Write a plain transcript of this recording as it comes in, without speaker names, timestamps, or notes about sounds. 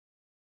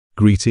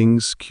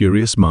Greetings,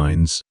 curious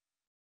minds.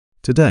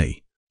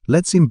 Today,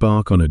 let's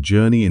embark on a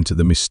journey into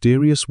the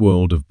mysterious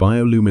world of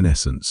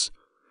bioluminescence,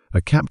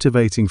 a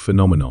captivating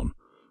phenomenon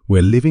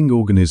where living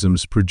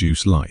organisms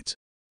produce light.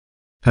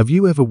 Have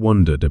you ever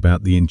wondered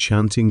about the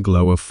enchanting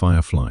glow of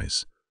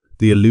fireflies,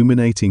 the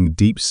illuminating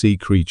deep-sea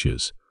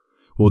creatures,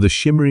 or the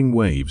shimmering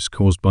waves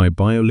caused by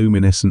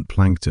bioluminescent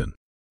plankton?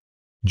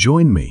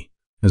 Join me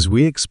as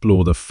we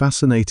explore the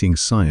fascinating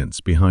science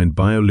behind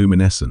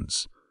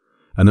bioluminescence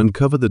and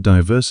uncover the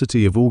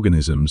diversity of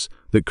organisms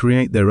that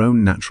create their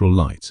own natural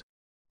light.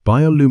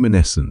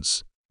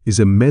 Bioluminescence is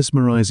a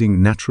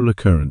mesmerizing natural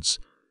occurrence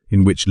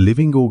in which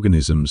living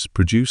organisms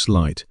produce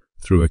light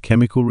through a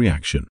chemical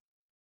reaction.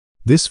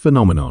 This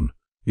phenomenon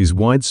is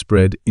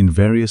widespread in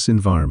various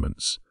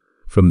environments,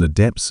 from the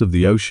depths of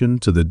the ocean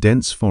to the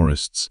dense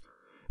forests,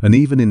 and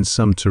even in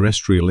some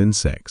terrestrial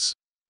insects.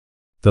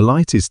 The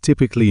light is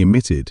typically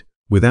emitted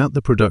without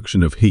the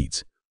production of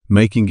heat,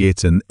 making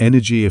it an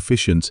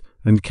energy-efficient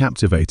and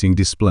captivating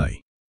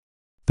display.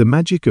 The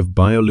magic of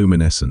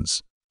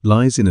bioluminescence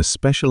lies in a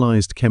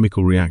specialized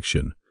chemical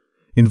reaction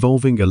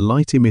involving a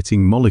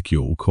light-emitting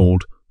molecule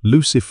called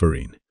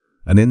luciferin,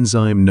 an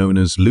enzyme known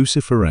as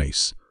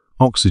luciferase,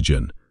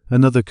 oxygen,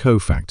 and other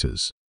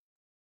cofactors.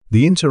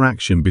 The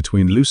interaction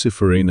between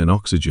luciferin and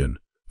oxygen,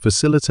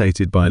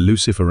 facilitated by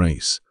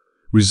luciferase,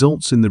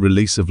 results in the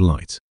release of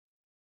light.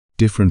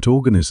 Different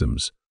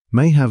organisms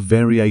may have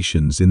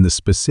variations in the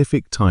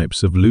specific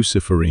types of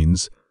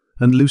luciferins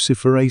and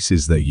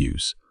luciferases they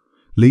use,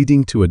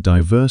 leading to a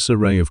diverse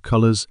array of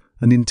colors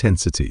and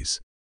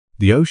intensities.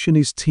 The ocean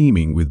is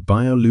teeming with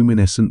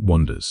bioluminescent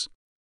wonders.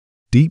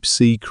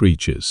 Deep-sea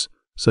creatures,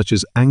 such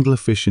as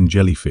anglerfish and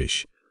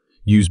jellyfish,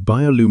 use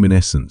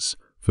bioluminescence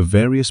for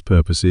various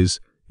purposes,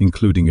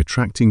 including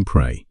attracting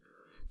prey,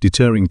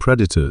 deterring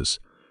predators,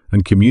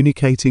 and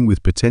communicating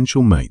with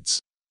potential mates.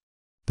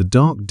 The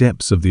dark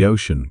depths of the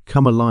ocean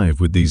come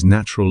alive with these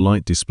natural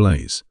light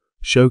displays,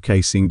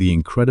 showcasing the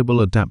incredible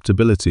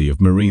adaptability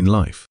of marine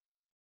life.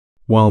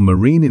 While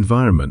marine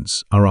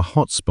environments are a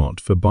hotspot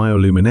for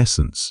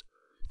bioluminescence,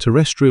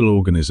 terrestrial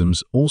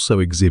organisms also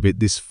exhibit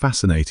this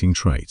fascinating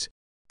trait.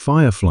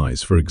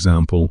 Fireflies, for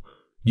example,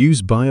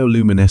 use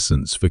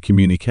bioluminescence for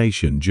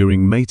communication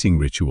during mating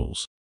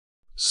rituals.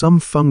 Some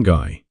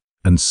fungi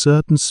and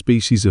certain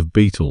species of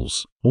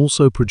beetles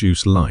also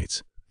produce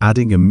light,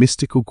 adding a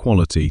mystical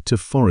quality to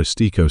forest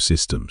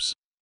ecosystems.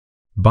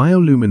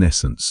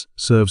 Bioluminescence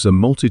serves a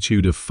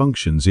multitude of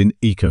functions in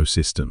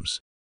ecosystems.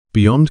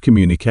 Beyond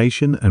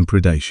communication and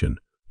predation,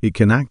 it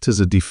can act as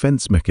a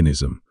defense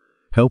mechanism,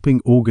 helping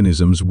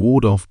organisms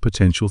ward off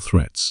potential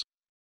threats.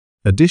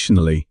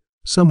 Additionally,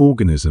 some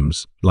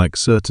organisms, like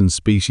certain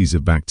species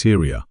of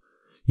bacteria,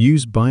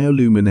 use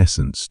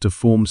bioluminescence to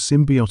form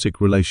symbiotic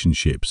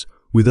relationships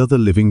with other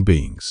living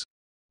beings.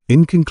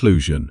 In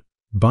conclusion,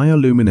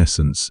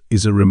 bioluminescence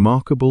is a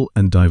remarkable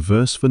and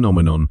diverse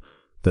phenomenon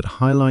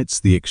that highlights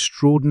the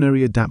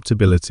extraordinary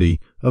adaptability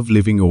of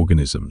living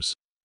organisms.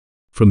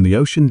 From the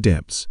ocean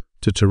depths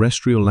to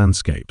terrestrial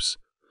landscapes,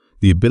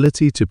 the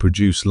ability to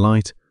produce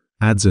light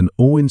adds an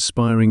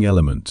awe-inspiring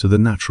element to the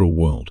natural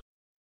world.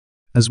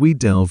 As we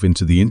delve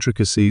into the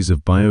intricacies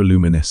of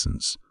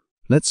bioluminescence,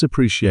 let's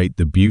appreciate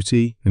the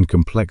beauty and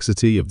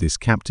complexity of this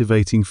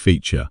captivating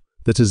feature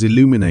that has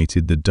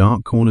illuminated the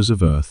dark corners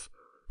of Earth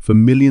for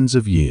millions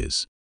of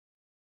years.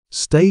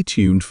 Stay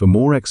tuned for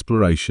more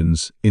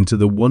explorations into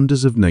the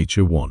wonders of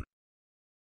nature.